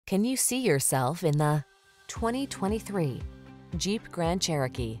Can you see yourself in the 2023 Jeep Grand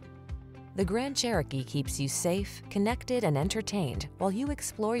Cherokee? The Grand Cherokee keeps you safe, connected, and entertained while you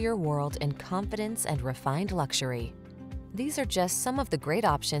explore your world in confidence and refined luxury. These are just some of the great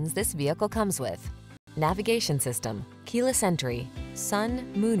options this vehicle comes with: navigation system, keyless entry,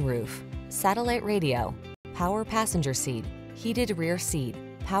 sun, moonroof, satellite radio, power passenger seat, heated rear seat,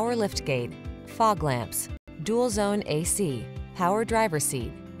 power liftgate, fog lamps, dual zone AC, power driver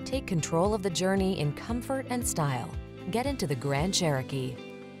seat. Take control of the journey in comfort and style. Get into the Grand Cherokee.